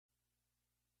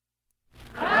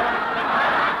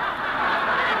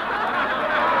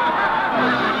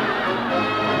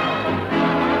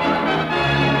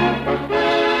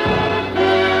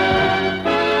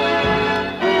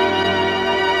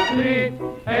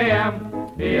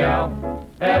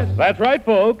C-A-M-E-L-S. That's right,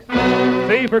 folks.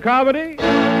 C for comedy,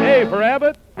 A for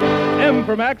Abbott, M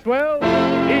for Maxwell,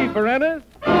 E for Ennis,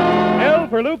 L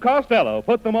for Lou Costello.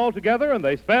 Put them all together and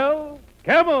they spell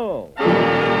Camel.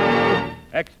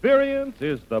 Experience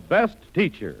is the best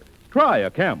teacher. Try a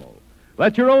Camel.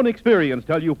 Let your own experience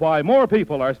tell you why more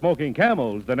people are smoking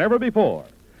Camels than ever before.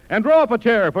 And draw up a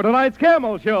chair for tonight's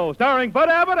Camel Show, starring Bud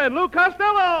Abbott and Lou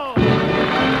Costello.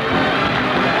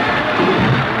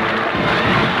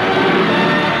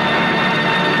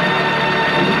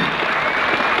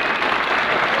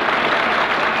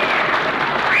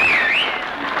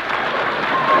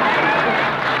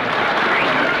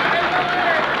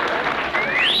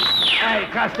 Hey,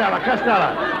 Costello,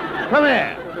 come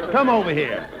here. Come over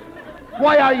here.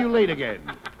 Why are you late again?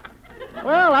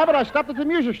 Well, Abbott, I stopped at the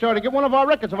music store to get one of our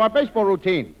records of our baseball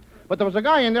routine. But there was a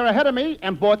guy in there ahead of me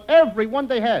and bought every one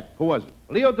they had. Who was it?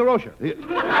 Leo DeRocha.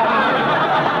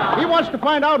 He wants to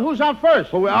find out who's on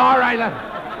first. All right.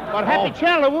 But Happy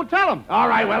Chandler won't tell him. All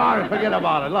right, forget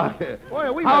about it. Look,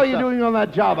 Boy, we how are messed you up. doing on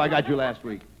that job I got you last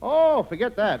week? Oh,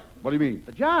 forget that. What do you mean?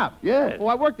 The job. Yes. Oh,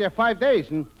 I worked there 5 days,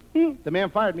 and the man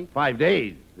fired me. 5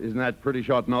 days. Isn't that pretty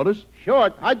short notice?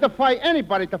 Short. I defy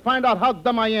anybody to find out how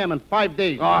dumb I am in 5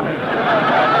 days. All right.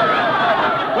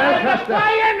 Well, Custer.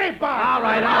 Defy anybody. All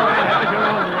right. Have it your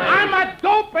own way. I'm a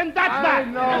dope, and that's I that.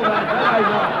 know.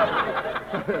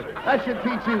 That should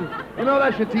teach you,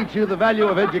 that should teach you the value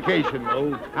of education,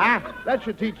 Lou. Huh? That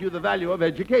should teach you the value of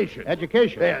education.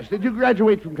 Education. Yes. Did you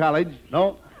graduate from college?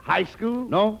 No. High school?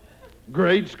 No.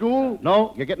 Grade school?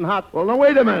 No. You're getting hot. Well, now,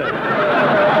 wait a minute.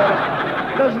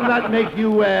 Doesn't that make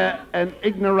you an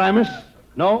ignoramus?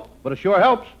 No, but it sure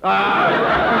helps.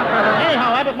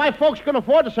 Anyhow, Abbott, my folks couldn't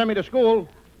afford to send me to school.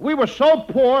 We were so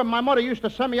poor, my mother used to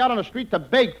send me out on the street to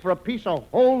beg for a piece of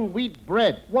whole wheat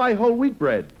bread. Why whole wheat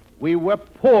bread? We were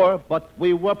poor, but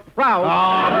we were proud.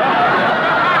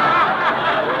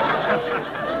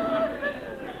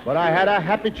 But I had a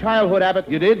happy childhood, Abbott.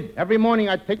 You did? Every morning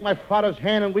I'd take my father's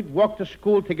hand and we'd walk to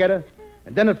school together.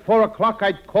 And then at 4 o'clock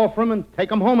I'd call for him and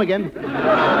take him home again.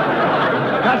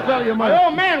 Costello, your mother. My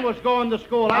old man was going to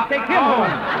school. I'd take him home.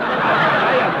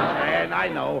 I understand. I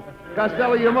know.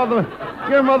 Costello, your mother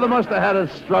must have had a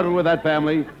struggle with that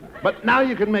family. But now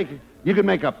you can make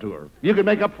up to her. You can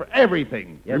make up for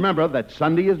everything. Yes. Remember that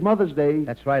Sunday is Mother's Day.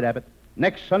 That's right, Abbott.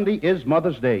 Next Sunday is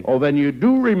Mother's Day. Oh, then you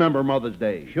do remember Mother's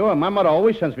Day. Sure, my mother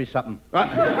always sends me something.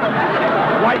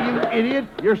 Why, you idiot?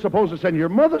 You're supposed to send your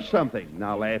mother something.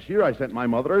 Now, last year I sent my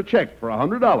mother a check for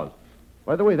 $100.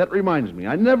 By the way, that reminds me,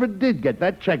 I never did get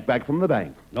that check back from the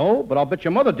bank. No, but I'll bet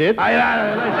your mother did. Please,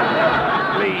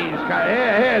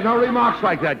 here, no remarks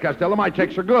like that, Costello. My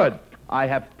checks are good. I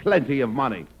have plenty of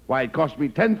money. Why, it cost me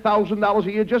 $10,000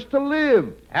 a year just to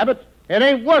live. Abbott, it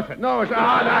ain't worth it. No, it's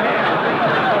not.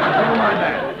 Never mind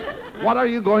that. What are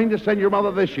you going to send your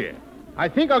mother this year? I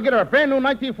think I'll get her a brand new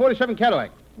 1947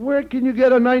 Cadillac. Where can you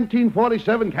get a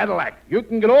 1947 Cadillac? You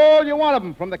can get all you want of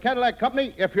them from the Cadillac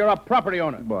Company if you're a property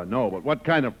owner. Well, no, but what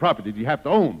kind of property do you have to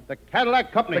own? The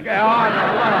Cadillac Company.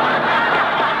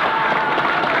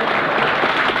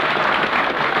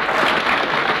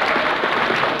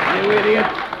 You idiot.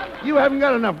 You haven't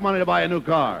got enough money to buy a new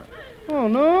car. Oh,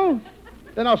 no?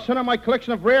 Then I'll send her my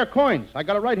collection of rare coins. I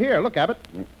got it right here. Look, Abbott.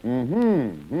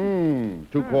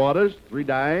 2 quarters, 3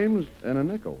 dimes, and a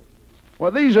nickel.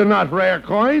 Well, these are not rare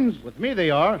coins. With me,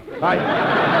 they are.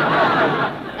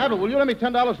 Abbott, will you lend me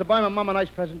 $10 to buy my mom a nice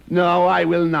present? No, I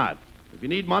will not. If you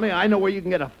need money, I know where you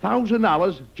can get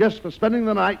 $1,000 just for spending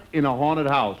the night in a haunted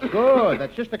house. Good.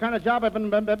 That's just the kind of job I've been...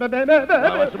 What's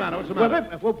the matter?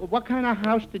 What kind of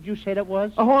house did you say that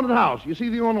was? A haunted house. You see,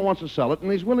 the owner wants to sell it, and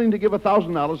he's willing to give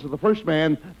 $1,000 to the first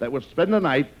man that would spend the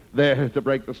night there to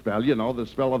break the spell. You know, the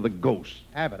spell of the ghost.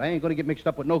 Abbott, I ain't going to get mixed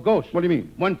up with no ghosts. What do you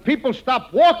mean? When people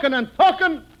stop walking and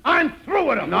talking, I'm through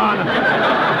with them. No. I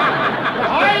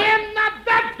am not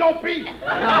that dopey.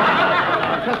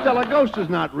 Costello, a ghost is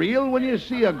not real. When you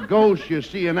see a ghost, you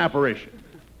see an apparition.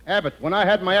 Abbott, when I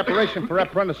had my operation for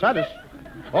appendicitis,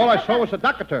 all I saw was a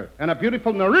doctor and a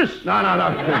beautiful nurse. No.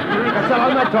 Costello,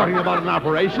 I'm not talking about an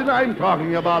operation. I'm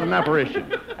talking about an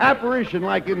apparition. Apparition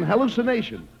like in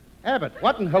hallucination. Abbott,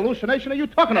 what in hallucination are you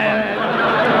talking about?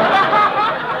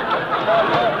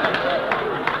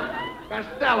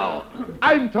 Costello,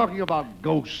 I'm talking about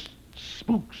ghosts,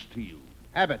 spooks to you.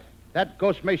 Abbott, that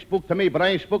ghost may spook to me, but I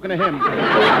ain't spooking to him.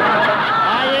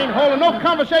 I ain't holding no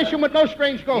conversation with no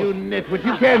strange ghost. You nitwit,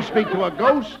 you can't speak to a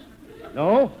ghost.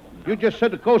 No, you just said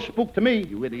the ghost spooked to me.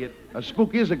 You idiot. A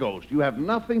spook is a ghost. You have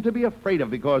nothing to be afraid of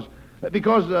because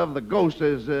of the ghost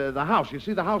is the house. You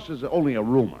see, the house is only a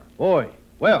rumor. Boy,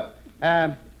 well,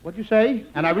 What'd you say?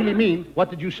 And I really mean, what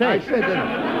did you say? I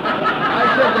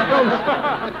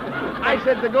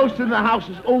said the ghost in the house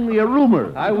is only a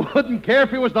rumor. I wouldn't care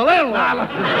if he was the landlord.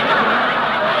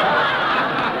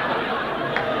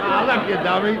 Now, look, you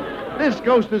dummy. This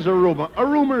ghost is a rumor. A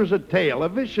rumor is a tale, a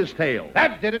vicious tale.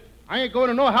 That did it. I ain't going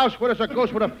to no house where there's a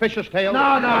ghost with a fish's tail.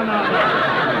 No.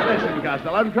 Listen,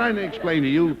 Costello, I'm trying to explain to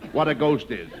you what a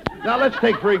ghost is. Now, let's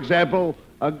take, for example,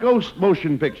 a ghost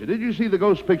motion picture. Did you see the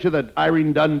ghost picture that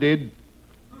Irene Dunn did?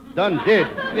 Dunn did?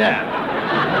 Yeah.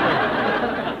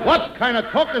 What kind of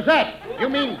talk is that? You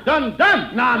mean Dunn?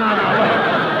 No.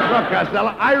 Look,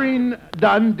 Costello, Irene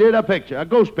Dunn did a picture, a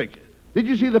ghost picture. Did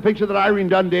you see the picture that Irene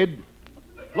Dunn did?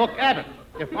 Look, Abbott,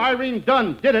 if Irene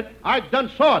Dunn did it, I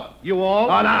done saw it. You all?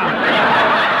 Oh, no.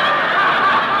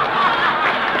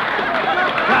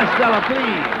 Costello,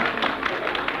 please.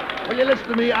 Will you listen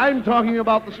to me? I'm talking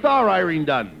about the star Irene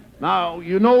Dunn. Now,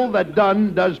 you know that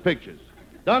Dunn does pictures.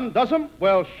 Dunn does 'em?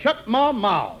 Well, shut my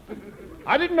mouth.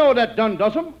 I didn't know that Dunn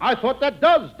does 'em. I thought that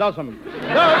does 'em.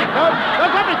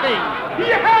 Does everything.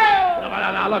 Yeah!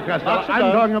 No, look, Costello,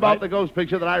 I'm talking about the ghost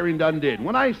picture that Irene Dunn did.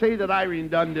 When I say that Irene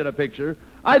Dunn did a picture,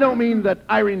 I don't mean that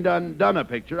Irene Dunn done a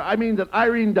picture. I mean that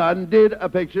Irene Dunn did a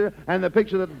picture, and the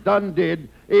picture that Dunn did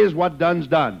is what Dunn's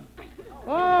done.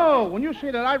 Oh, when you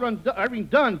say that Irene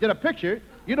Dunn did a picture,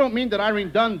 you don't mean that Irene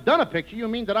Dunn done a picture. You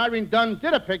mean that Irene Dunn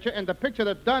did a picture, and the picture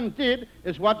that Dunn did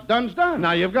is what Dunn's done.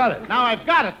 Now you've got it. Now I've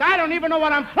got it. I don't even know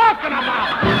what I'm talking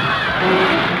about.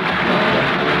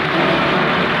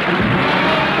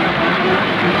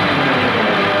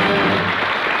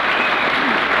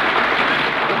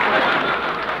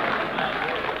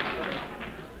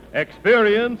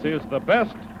 Experience is the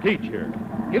best teacher.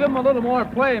 Give him a little more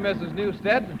play, Mrs.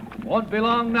 Newstead. Won't be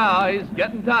long now. He's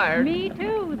getting tired. Me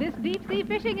too. This deep-sea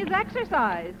fishing is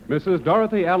exercise. Mrs.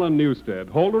 Dorothy Allen Newstead,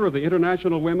 holder of the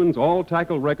International Women's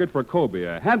All-Tackle record for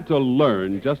cobia, had to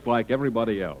learn just like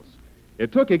everybody else.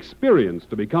 It took experience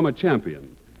to become a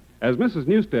champion. As Mrs.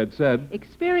 Newstead said,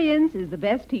 Experience is the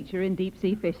best teacher in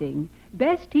deep-sea fishing.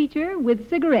 Best teacher with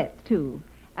cigarettes, too.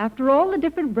 After all the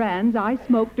different brands I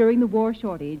smoked during the war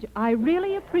shortage, I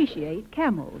really appreciate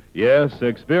Camels. Yes,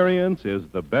 experience is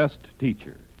the best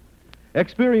teacher.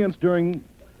 Experience during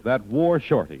that war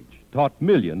shortage taught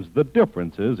millions the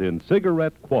differences in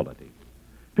cigarette quality.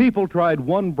 People tried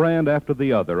one brand after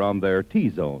the other on their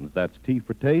T-zones, that's T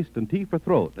for taste and T for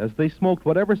throat, as they smoked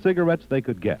whatever cigarettes they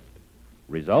could get.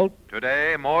 Result?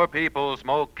 Today, more people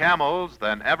smoke Camels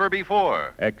than ever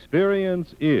before.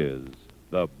 Experience is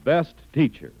the best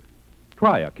teacher.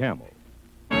 Try a Camel.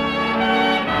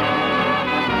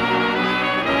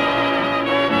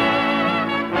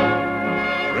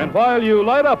 And while you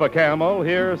light up a Camel,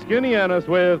 here's Skinny Ennis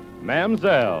with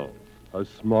Mamselle. A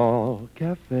small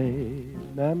cafe,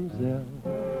 Mamselle.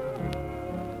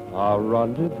 A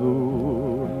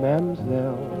rendezvous,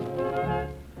 Mamselle.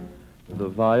 The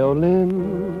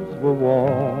violins were warm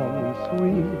and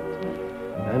sweet,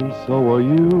 and so were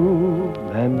you,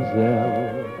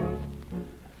 Mamselle.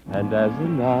 And as the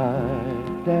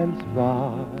night danced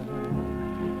by,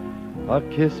 a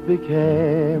kiss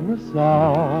became a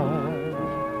sigh.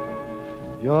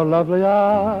 Your lovely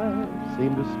eyes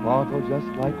seemed to sparkle just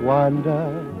like wine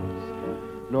does.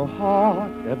 No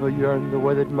heart ever yearned the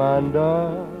way that mine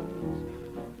does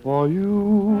for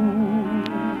you.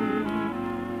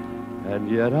 And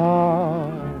yet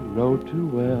I know too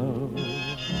well,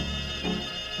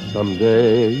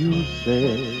 someday you'll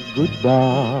say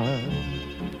goodbye.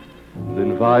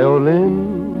 Then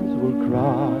violins will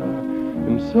cry,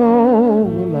 and so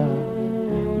will I,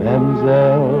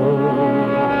 Mamselle.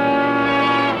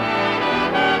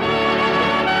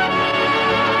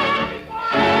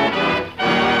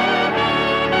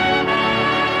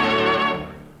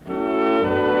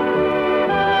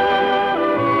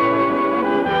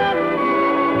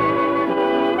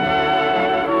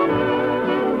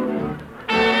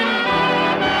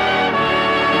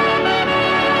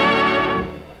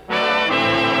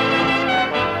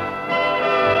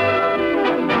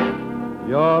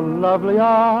 Your lovely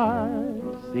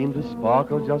eyes seem to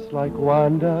sparkle just like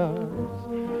wine does.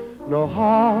 No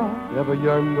heart ever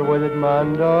yearned the way that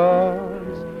mine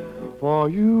does for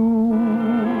you.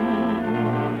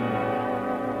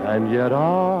 And yet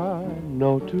I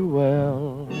know too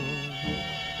well,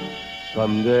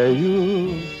 someday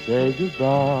you'll say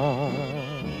goodbye.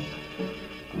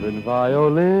 Then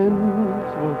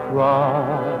violins will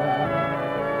cry,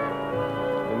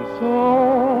 and so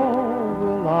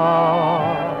will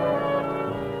I,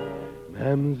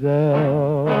 Mamselle.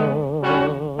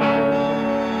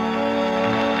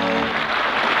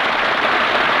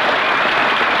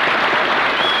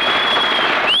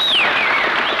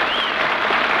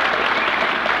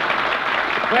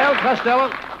 Well, Costello,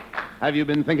 have you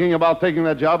been thinking about taking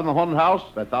that job in the haunted house?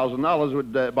 That $1,000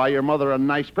 would buy your mother a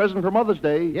nice present for Mother's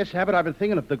Day. Yes, Abbott, I've been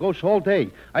thinking of the ghosts all day.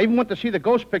 I even went to see the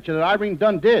ghost picture that Irene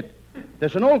Dunn did.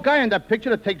 There's an old guy in that picture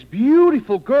that takes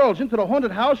beautiful girls into the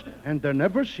haunted house, and they're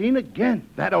never seen again.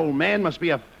 That old man must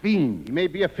be a fiend. He may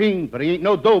be a fiend, but he ain't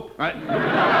no dope.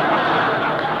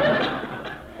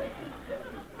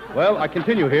 Well, I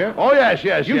continue here. Oh, yes.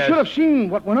 You should have seen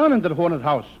what went on in the haunted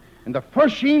house. In the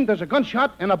first scene, there's a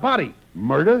gunshot and a body.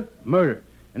 Murder? Murder.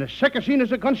 In the second scene,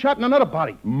 there's a gunshot and another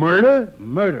body. Murder?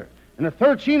 Murder. In the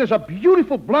third scene, there's a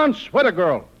beautiful blonde sweater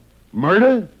girl.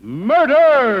 Murder?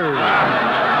 Murder!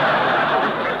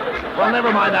 Well,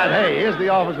 never mind that. Hey, here's the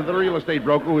office of the real estate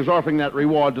broker who's offering that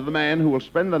reward to the man who will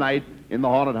spend the night in the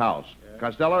haunted house.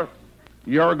 Costello,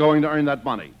 you're going to earn that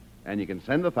money, and you can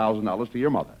send the $1,000 to your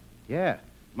mother. Yeah.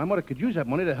 My mother could use that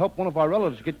money to help one of our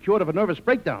relatives get cured of a nervous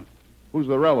breakdown. Who's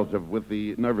the relative with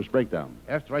the nervous breakdown?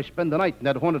 After I spend the night in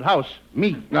that haunted house,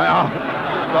 me.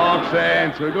 Talk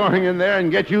sense. We're going in there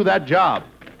and get you that job.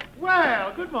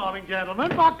 Well, good morning,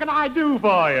 gentlemen. What can I do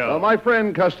for you? Well, my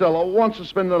friend Costello wants to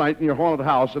spend the night in your haunted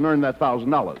house and earn that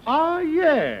 $1,000. Ah,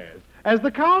 yes. As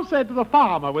the cow said to the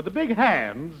farmer with the big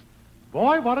hands,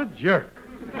 boy, what a jerk.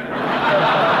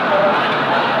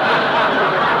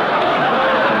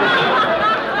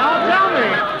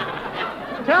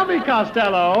 Now, tell me,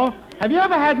 Costello, have you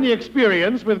ever had any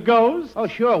experience with ghosts? Oh,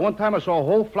 sure. One time I saw a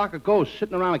whole flock of ghosts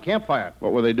sitting around a campfire.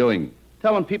 What were they doing?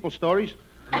 Telling people stories.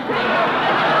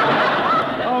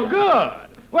 Oh, good.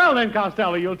 Well, then,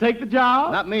 Costello, you'll take the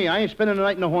job? Not me. I ain't spending the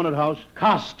night in a haunted house.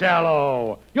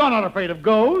 Costello, you're not afraid of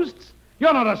ghosts.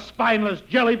 You're not a spineless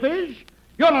jellyfish.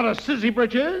 You're not a sissy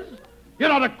britches. You're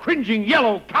not a cringing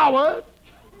yellow coward.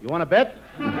 You want to bet?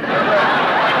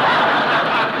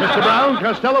 Mr. Brown,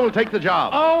 Costello will take the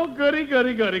job. Oh, goody.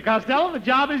 Costello, the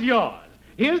job is yours.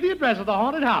 Here's the address of the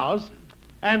haunted house,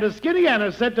 and as Skinny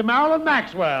Ennis said to Marilyn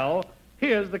Maxwell,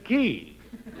 here's the key.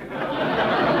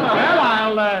 Well,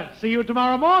 I'll see you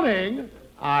tomorrow morning,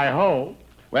 I hope.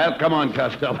 Well, come on,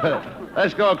 Costello.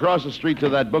 Let's go across the street to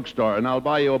that bookstore, and I'll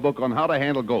buy you a book on how to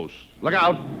handle ghosts. Look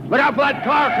out. Look out for that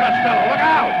car, Costello. Look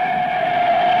out.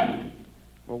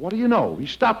 Well, what do you know? He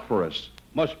stopped for us.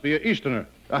 Must be an Easterner.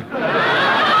 Hiya,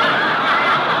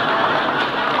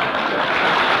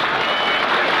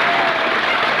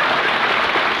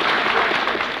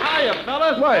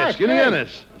 fellas. Why, Skinny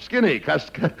Ennis. Skinny,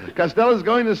 Costello's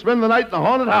going to spend the night in the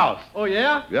haunted house. Oh,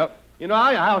 yeah? Yep. You know,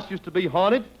 our house used to be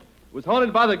haunted. It was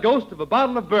haunted by the ghost of a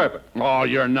bottle of bourbon. Oh,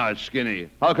 you're nuts, Skinny.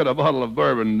 How could a bottle of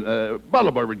bourbon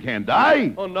can't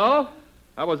die? Oh, no?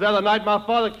 I was there the night my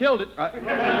father killed it.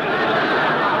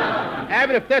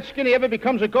 Abbott, if that Skinny ever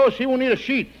becomes a ghost, he won't need a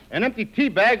sheet. An empty tea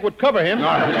bag would cover him. All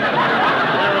right.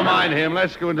 Never mind him.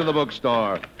 Let's go into the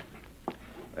bookstore.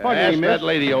 Pardon Ask me, miss. that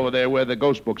lady over there where the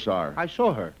ghost books are. I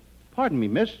saw her. Pardon me,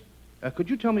 miss. Could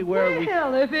you tell me where we...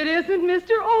 Well, if it isn't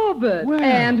Mr. Orbit Well.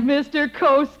 and Mr.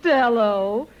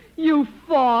 Costello. You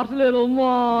fought, little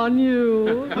mon,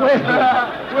 you.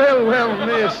 Well,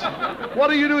 miss. What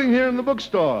are you doing here in the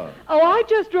bookstore? Oh, I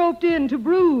just roped in to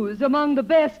bruise among the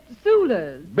best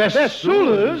Sulas. Best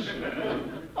Sulas?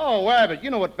 Oh, Abbott,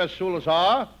 you know what best Sulas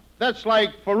are. That's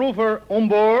like Farufer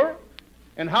Umbor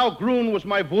and How Groon Was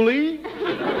My Bully.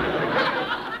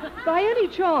 By any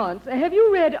chance, have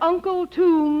you read Uncle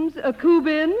Toombs a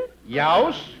Kubin?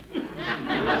 Youse.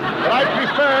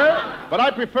 But I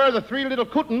prefer the Three Little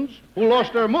Cootins who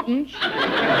lost their muttons. Well,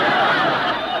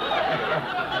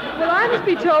 I must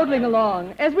be toddling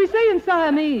along. As we say in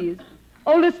Siamese,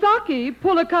 Olisaki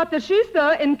pulakata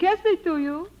shista in kesi to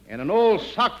you. And an old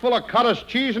sock full of cottage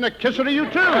cheese and a kisser to you,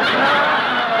 too. Come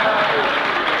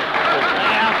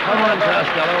on,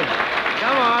 Costello.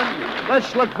 Come on.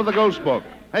 Let's look for the ghost book.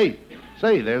 Hey,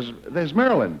 say, there's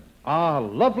Marilyn. Ah,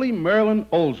 lovely Marilyn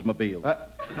Oldsmobile.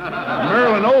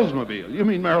 Marilyn Oldsmobile? You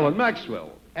mean Marilyn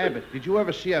Maxwell? Abbott, did you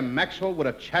ever see a Maxwell with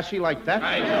a chassis like that?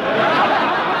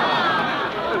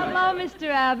 Hello, Mr.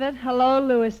 Abbott. Hello,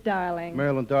 Louis, darling.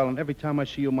 Marilyn, darling, every time I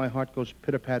see you, my heart goes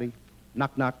pitter-patty.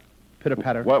 Knock, knock,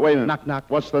 pitter-patter. Wait a minute. Knock, knock.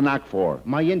 What's the knock for?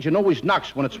 My engine always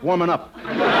knocks when it's warming up.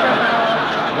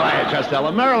 Quiet,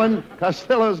 Costello. Marilyn,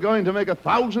 Costello's going to make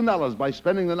 $1,000 by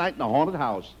spending the night in a haunted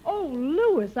house. Oh,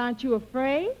 Louis, aren't you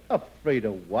afraid? Afraid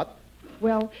of what?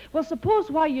 Well, suppose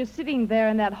while you're sitting there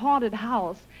in that haunted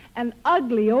house, an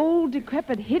ugly, old,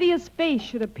 decrepit, hideous face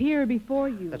should appear before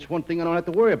you. That's one thing I don't have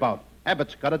to worry about.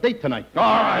 Abbott's got a date tonight. All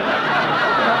right.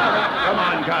 Come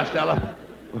on, Costello.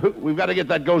 We've got to get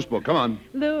that ghost book. Come on.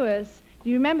 Louis, do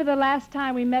you remember the last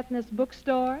time we met in this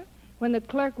bookstore? When the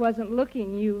clerk wasn't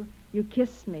looking, you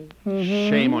kissed me.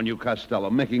 Shame on you,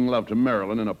 Costello, making love to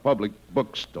Marilyn in a public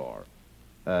bookstore.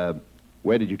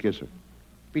 Where did you kiss her?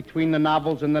 Between the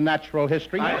novels and the natural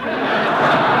history.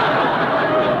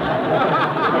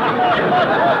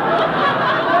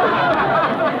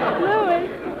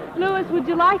 Louis, would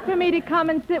you like for me to come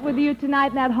and sit with you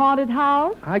tonight in that haunted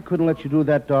house? I couldn't let you do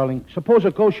that, darling. Suppose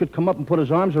a ghost should come up and put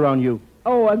his arms around you.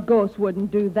 Oh, a ghost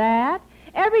wouldn't do that.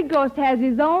 Every ghost has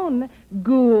his own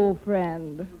ghoul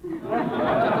friend.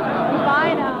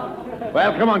 Bye now.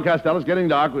 Well, come on, Costello. It's getting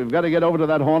dark. We've got to get over to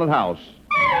that haunted house.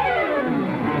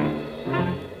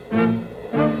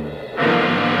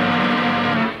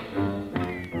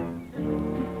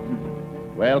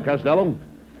 Well, Costello,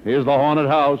 here's the haunted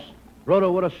house.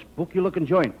 Rhoda, what a spooky-looking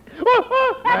joint.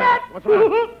 What's the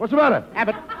matter? What's the matter?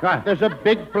 Abbott, there's a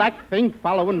big black thing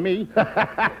following me.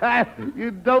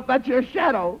 You dope, that's your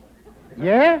shadow.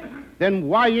 Yeah? Then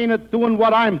why ain't it doing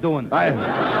what I'm doing? Never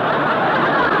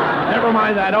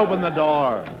mind that. Open the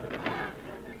door.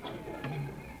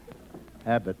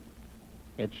 Abbott,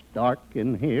 it's dark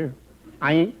in here.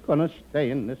 I ain't gonna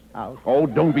stay in this house. Oh,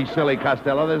 don't be silly,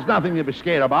 Costello. There's nothing to be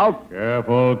scared about.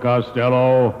 Careful,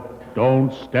 Costello.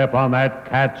 Don't step on that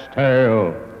cat's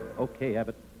tail. Okay,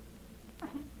 Abbott.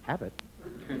 Abbott?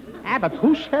 Abbott,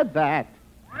 who said that?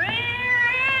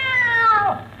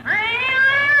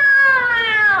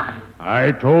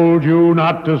 I told you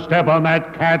not to step on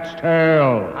that cat's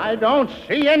tail. I don't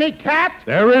see any cat.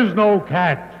 There is no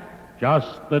cat,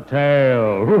 just the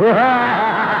tail.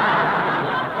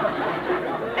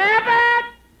 Abbott,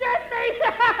 get me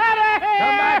out of here!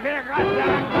 Come back here,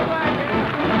 Costello. Come back here.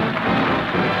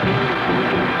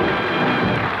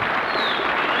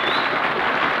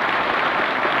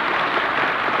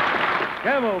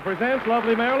 Camel presents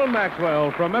lovely Marilyn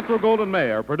Maxwell from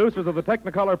Metro-Goldwyn-Mayer, producers of the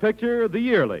Technicolor picture, The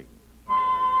Yearly.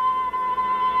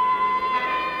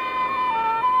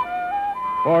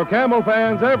 For Camel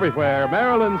fans everywhere,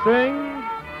 Marilyn sings...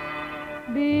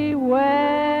 Beware,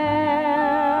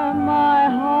 my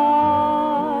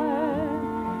heart,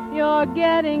 you're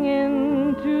getting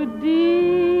in too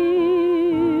deep.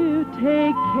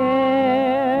 Take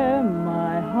care,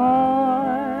 my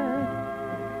heart,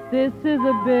 this is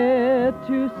a bit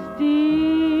too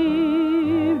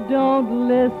steep. Don't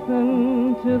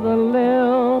listen to the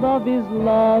lilt of his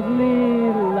lovely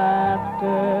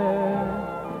laughter,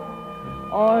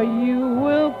 or you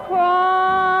will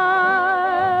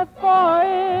cry for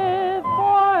it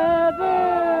forever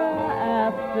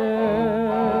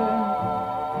after.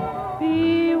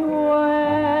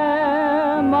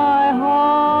 Beware, my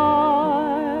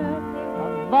heart,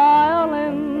 of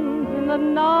violins in the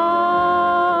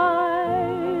night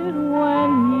when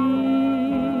he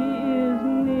is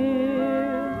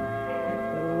near,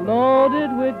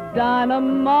 loaded with dynamite,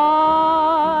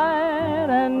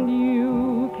 and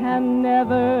you can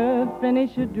never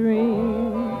finish a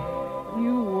dream.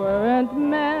 You weren't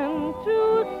meant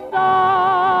to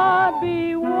start.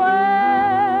 Beware,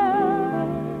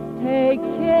 take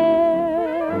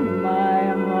care, my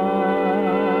heart.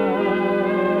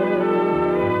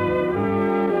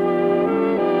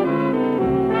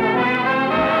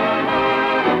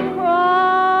 Cry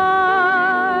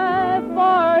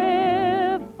for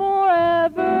it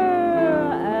forever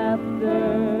after.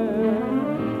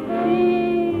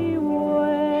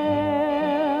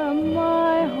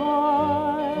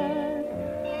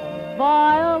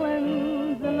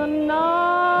 Violins in the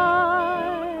night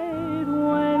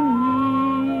when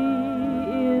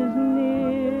he is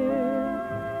near,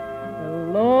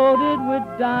 loaded with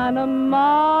dynamite,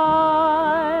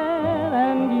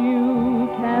 and you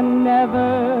can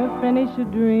never finish a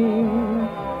dream.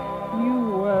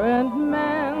 You weren't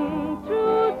meant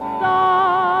to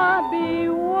start.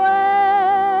 Beware,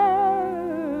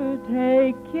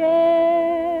 take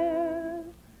care,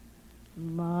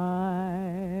 my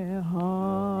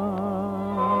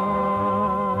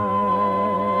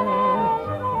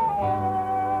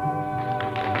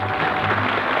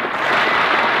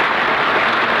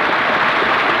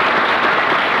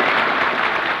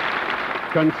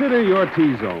Consider your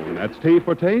T-Zone. That's T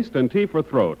for taste and T for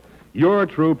throat. Your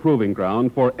true proving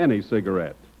ground for any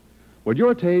cigarette. Would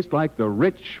your taste like the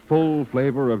rich, full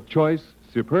flavor of choice,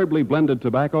 superbly blended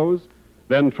tobaccos?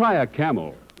 Then try a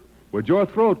Camel. Would your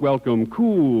throat welcome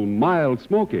cool, mild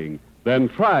smoking? Then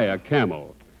try a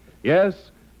Camel.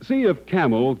 Yes, see if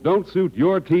Camel don't suit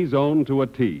your T-Zone to a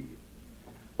T.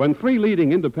 When 3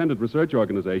 leading independent research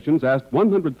organizations asked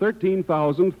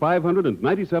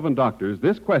 113,597 doctors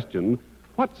this question,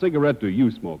 what cigarette do you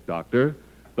smoke, doctor?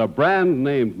 The brand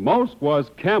named most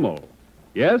was Camel.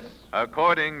 Yes?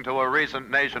 According to a recent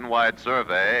nationwide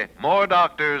survey, more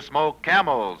doctors smoke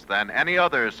Camels than any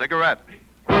other cigarette.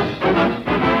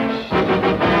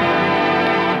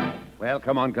 Well, Well,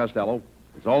 come on, Costello.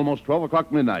 It's almost 12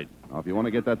 o'clock midnight. Now, if you want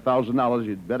to get that $1,000,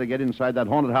 you'd better get inside that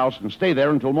haunted house and stay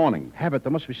there until morning. Habit,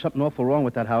 there must be something awful wrong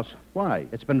with that house. Why?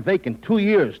 It's been vacant 2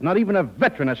 years. Not even a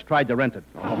veteran has tried to rent it.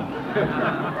 Oh.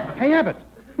 Hey, Abbott,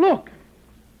 look.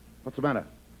 What's the matter?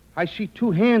 I see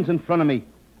two hands in front of me.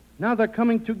 Now they're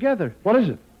coming together. What is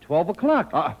it? 12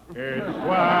 o'clock. It's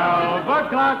 12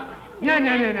 o'clock. Na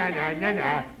na na na na na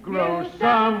na. Grow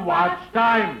some watch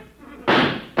time.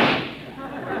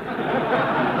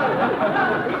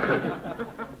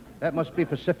 That must be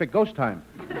Pacific Ghost Time.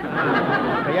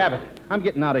 Hey, Abbott, I'm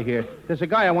getting out of here. There's a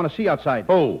guy I want to see outside.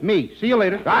 Who? Me. See you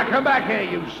later. Come back here,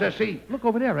 you sissy. Look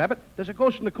over there, Abbott. There's a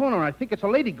ghost in the corner, and I think it's a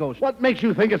lady ghost. What makes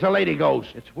you think it's a lady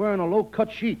ghost? It's wearing a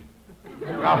low-cut sheet.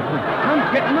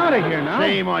 I'm getting out of here now.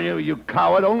 Shame on you, you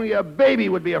coward. Only a baby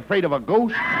would be afraid of a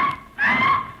ghost.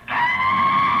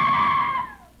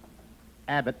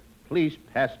 Abbott, please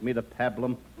pass me the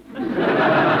pablum.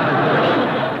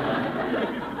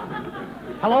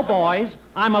 Hello, boys.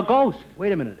 I'm a ghost.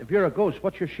 Wait a minute. If you're a ghost,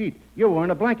 what's your sheet? You're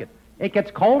wearing a blanket. It gets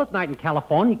cold at night in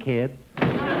California, kid.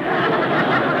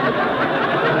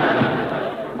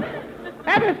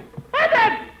 Abbott!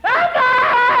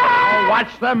 Oh,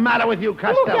 what's the matter with you,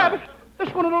 Costello? Look, Abbott.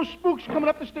 There's one of those spooks coming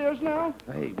up the stairs now.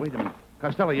 Hey, wait a minute.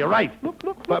 Costello, you're right. Look.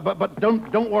 But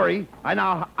don't worry. I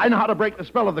know how to break the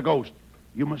spell of the ghost.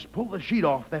 You must pull the sheet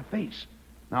off their face.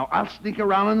 Now, I'll sneak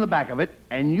around in the back of it,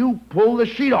 and you pull the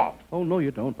sheet off. Oh, no,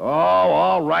 you don't. Oh,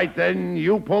 all right, then.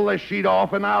 You pull the sheet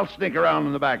off, and I'll sneak around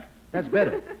in the back. That's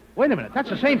better. Wait a minute. That's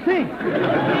the same thing.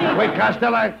 Wait,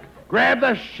 Costello. Grab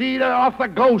the sheet off the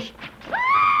ghost.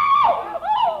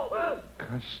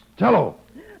 Costello,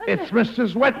 it's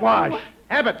Mrs. Wetwash.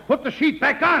 Abbott, put the sheet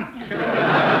back on.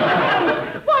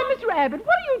 Why, Mr. Abbott,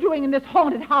 what are you doing in this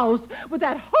haunted house with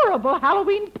that horrible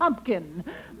Halloween pumpkin?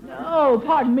 Oh,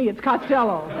 pardon me, it's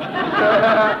Costello.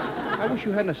 I wish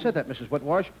you hadn't have said that, Mrs.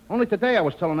 Wetwash. Only today I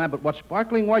was telling Abbott what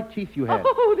sparkling white teeth you had.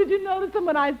 Oh, did you notice them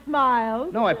when I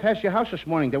smiled? No, I passed your house this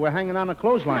morning. They were hanging on a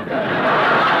clothesline.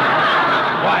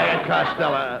 Quiet,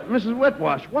 Costello. Mrs.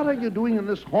 Wetwash, what are you doing in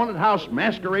this haunted house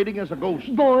masquerading as a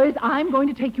ghost? Boys, I'm going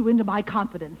to take you into my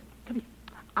confidence. Come here.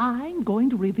 I'm going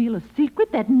to reveal a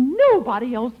secret that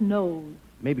nobody else knows.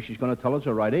 Maybe she's going to tell us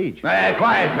her right age. Quiet,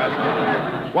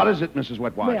 Costello. What is it, Mrs.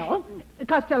 Wetwash? Well,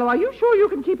 Costello, are you sure you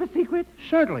can keep a secret?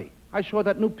 Certainly. I saw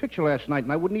that new picture last night,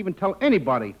 and I wouldn't even tell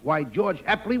anybody why George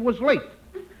Hapley was late.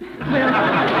 Well,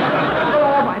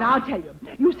 all right, I'll tell you.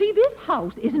 You see, this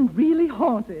house isn't really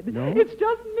haunted. No? It's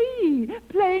just me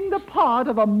playing the part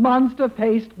of a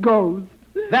monster-faced ghost.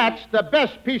 That's the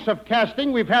best piece of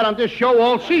casting we've had on this show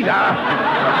all season. You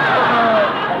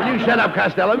shut up,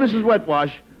 Costello. Mrs.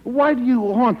 Wetwash, why do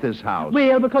you haunt this house?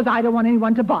 Well, because I don't want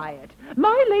anyone to buy it.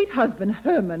 My late husband,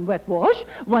 Herman Wetwash,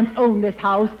 once owned this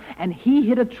house, and he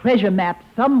hid a treasure map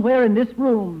somewhere in this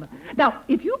room. Now,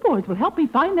 if you boys will help me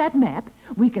find that map,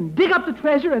 we can dig up the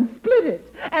treasure and split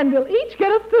it, and we'll each get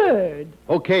a third.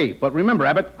 Okay, but remember,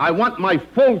 Abbott, I want my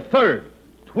full third.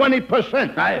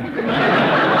 20%.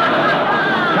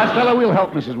 Costello, we'll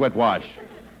help Mrs. Wetwash.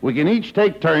 We can each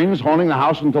take turns haunting the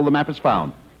house until the map is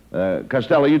found.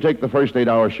 Costello, you take the first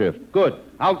 8-hour shift. Good.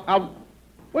 I'll...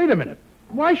 Wait a minute.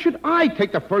 Why should I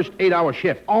take the first 8-hour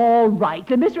shift? All right.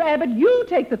 Then, Mr. Abbott, you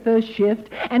take the first shift,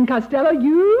 and Costello,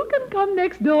 you can come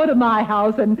next door to my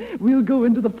house, and we'll go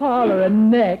into the parlor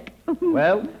and neck.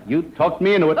 Well, you talked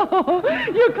me into it. Oh,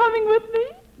 you're coming with me?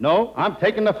 No, I'm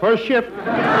taking the first shift.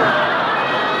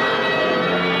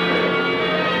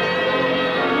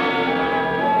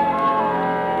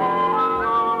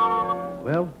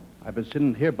 Well, I've been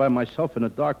sitting here by myself in the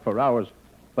dark for hours,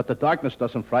 but the darkness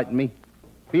doesn't frighten me.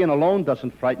 Being alone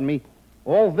doesn't frighten me.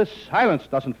 All this silence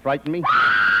doesn't frighten me.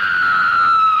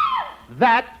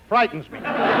 That frightens me.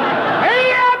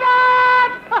 Hey,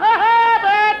 Abbott!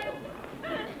 Abbott!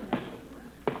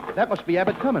 That must be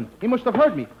Abbott coming. He must have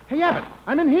heard me. Hey, Abbott,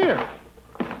 I'm in here.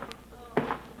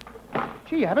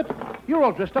 Gee, Abbott, you're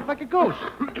all dressed up like a ghost.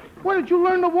 Where did you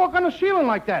learn to walk on the ceiling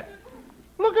like that?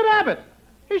 Look at Abbott.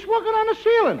 He's walking on the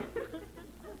ceiling.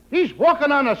 He's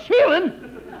walking on the ceiling?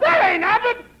 That ain't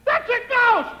Abbott. That's a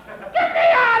ghost! Get me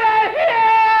out of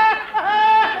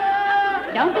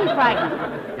here! Don't be frightened.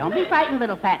 Don't be frightened,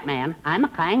 little fat man. I'm a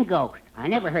kind ghost. I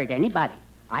never hurt anybody.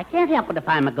 I can't help it if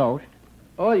I'm a ghost.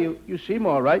 Oh, you seem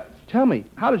all right. Tell me,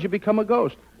 how did you become a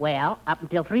ghost? Well, up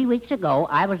until 3 weeks ago,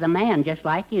 I was a man just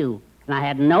like you, and I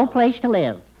had no place to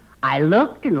live. I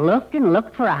looked and looked and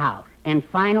looked for a house, and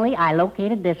finally I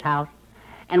located this house.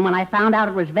 And when I found out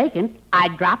it was vacant, I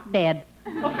dropped dead.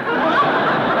 That's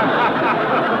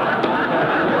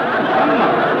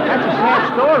a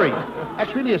sad story.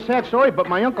 That's really a sad story, but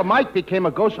my Uncle Mike became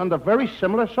a ghost under very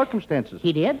similar circumstances.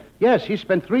 He did? Yes, he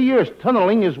spent 3 years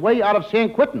tunneling his way out of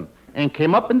San Quentin and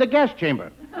came up in the gas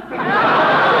chamber.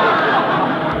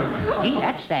 Gee,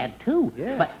 that's sad, too.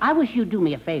 Yeah. But I wish you'd do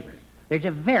me a favor. There's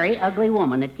a very ugly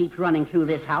woman that keeps running through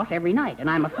this house every night, and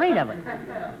I'm afraid of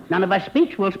her. None of us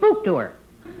speaks will spook to her.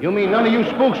 You mean none of you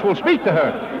spooks will speak to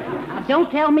her? Now, don't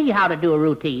tell me how to do a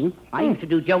routine. I used to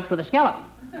do jokes with a skeleton.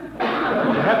 You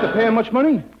have to pay him much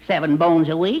money? 7 bones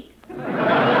a week.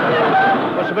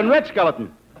 Must have been Red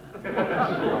Skeleton. 7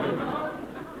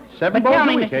 But tell bones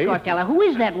me, a week, Mr. Costello, who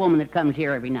is that woman that comes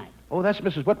here every night? Oh, that's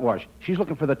Mrs. Whitwash. She's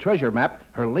looking for the treasure map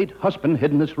her late husband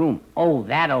hid in this room. Oh,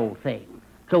 that old thing.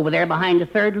 It's over there behind the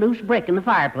 3rd loose brick in the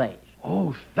fireplace.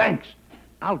 Oh, thanks.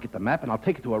 I'll get the map and I'll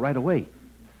take it to her right away.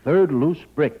 3rd loose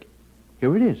brick.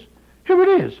 Here it is. Here it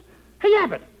is. Hey,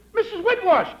 Abbott. Mrs.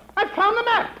 Whitwash. I found the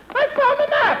map. I found the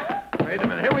map. Wait a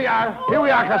minute. Here we are. Here we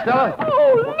are, Costello.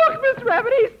 Oh, look, Mr.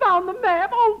 Abbott, he's found the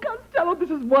map. Oh, Costello, this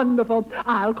is wonderful.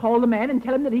 I'll call the man and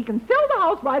tell him that he can sell the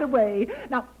house right away.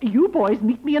 Now, you boys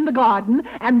meet me in the garden,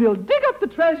 and we'll dig up the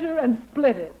treasure and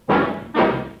split it.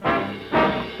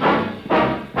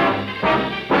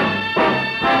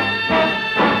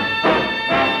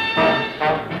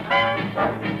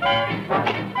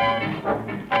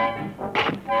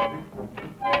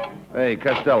 Hey,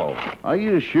 Costello, are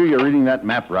you sure you're reading that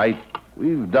map right?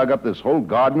 We've dug up this whole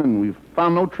garden and we've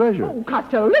found no treasure. Oh,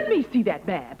 Costello, let me see that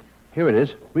map. Here it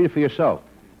is. Read it for yourself.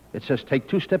 It says take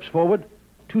 2 steps forward,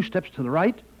 2 steps to the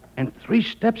right, and 3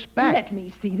 steps back. Let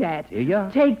me see that. Here you are.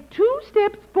 Take 2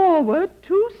 steps forward,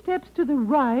 2 steps to the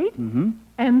right,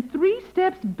 and 3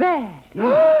 steps back.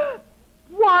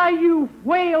 Why, you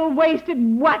whale-waisted,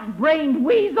 what-brained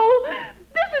weasel!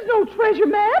 This is no treasure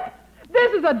map.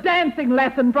 This is a dancing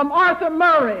lesson from Arthur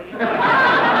Murray.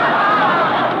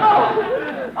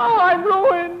 Oh, I'm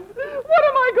ruined. What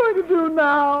am I going to do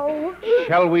now?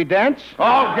 Shall we dance?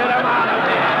 Oh, get him out of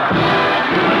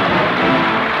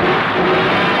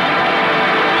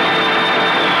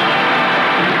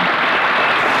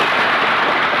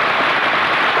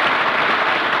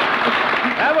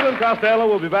Abbott and Costello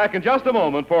will be back in just a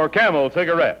moment for Camel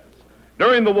cigarettes.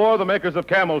 During the war, the makers of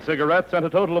Camel cigarettes sent a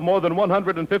total of more than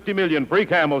 150 million free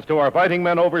Camels to our fighting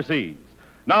men overseas.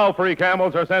 Now free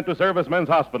Camels are sent to servicemen's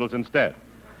hospitals instead.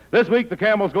 This week, the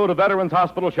Camels go to Veterans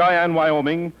Hospital, Cheyenne,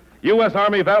 Wyoming, U.S.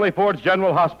 Army Valley Forge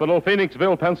General Hospital,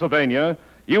 Phoenixville, Pennsylvania,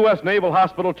 U.S. Naval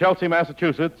Hospital, Chelsea,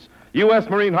 Massachusetts, U.S.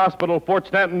 Marine Hospital, Fort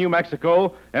Stanton, New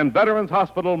Mexico, and Veterans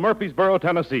Hospital, Murfreesboro,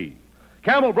 Tennessee.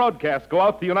 Camel broadcasts go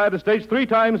out to the United States 3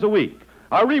 times a week.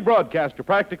 Are rebroadcast to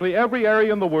practically every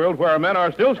area in the world where our men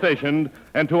are still stationed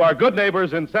and to our good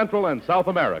neighbors in Central and South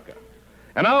America.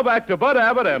 And now back to Bud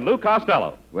Abbott and Lou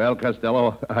Costello. Well,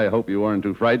 Costello, I hope you weren't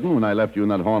too frightened when I left you in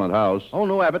that haunted house. Oh,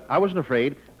 no, Abbott. I wasn't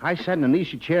afraid. I sat in an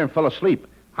easy chair and fell asleep.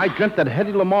 I dreamt that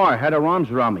Hedy Lamarr had her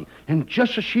arms around me. And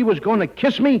just as she was going to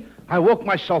kiss me, I woke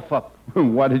myself up.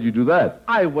 Why did you do that?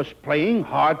 I was playing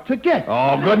hard to get.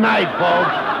 Oh, good night,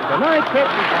 folks. Good night,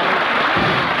 Captain.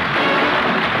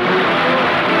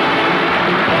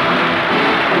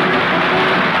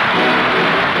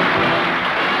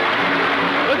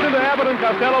 Listen to Abbott and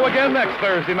Costello again next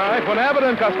Thursday night when Abbott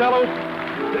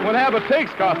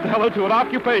takes Costello to an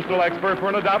occupational expert for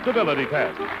an adaptability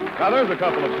test. Now, there's a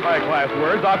couple of high-class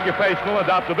words, occupational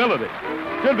adaptability.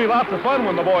 Should be lots of fun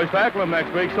when the boys tackle them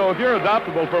next week, so if you're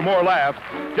adaptable for more laughs,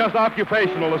 just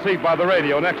occupational a seat by the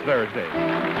radio next Thursday.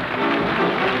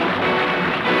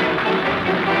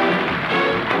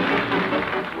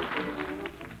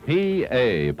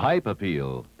 P.A. Pipe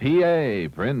Appeal. P.A.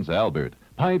 Prince Albert.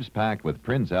 Pipes packed with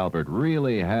Prince Albert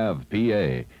really have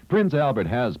P.A. Prince Albert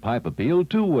has pipe appeal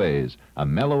 2 ways. A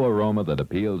mellow aroma that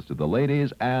appeals to the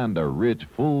ladies and a rich,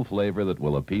 full flavor that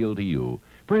will appeal to you.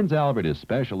 Prince Albert is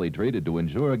specially treated to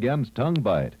ensure against tongue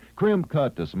bite. Crimp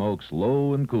cut to smoke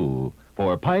slow and cool.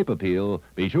 For pipe appeal,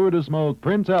 be sure to smoke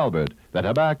Prince Albert, the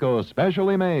tobacco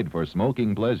specially made for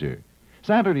smoking pleasure.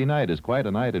 Saturday night is quite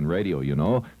a night in radio, you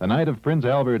know, the night of Prince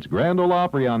Albert's Grand Ole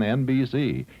Opry on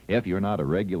NBC. If you're not a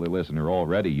regular listener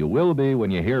already, you will be when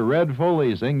you hear Red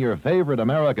Foley sing your favorite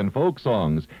American folk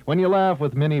songs, when you laugh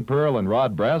with Minnie Pearl and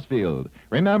Rod Brasfield.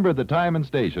 Remember the time and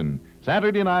station,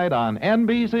 Saturday night on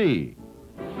NBC.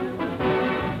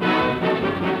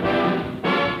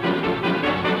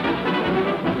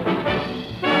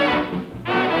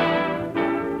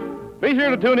 Be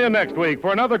sure to tune in next week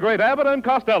for another great Abbott and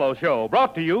Costello show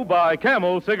brought to you by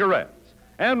Camel Cigarettes.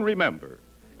 And remember,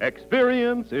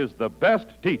 experience is the best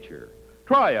teacher.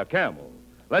 Try a Camel.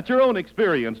 Let your own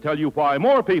experience tell you why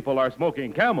more people are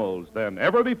smoking Camels than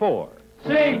ever before.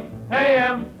 C-A-M-E-L-S.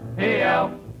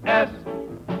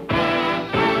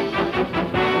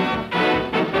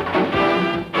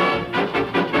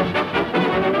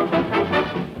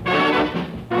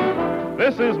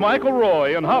 Michael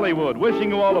Roy in Hollywood, wishing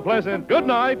you all a pleasant good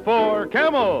night for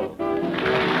Camel.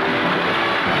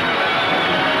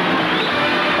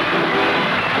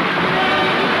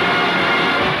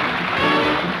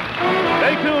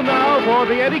 Stay tuned now for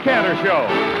the Eddie Cantor Show.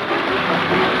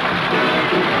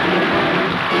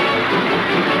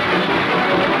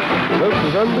 This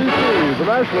is NBC, the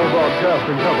National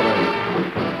Broadcasting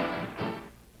Company.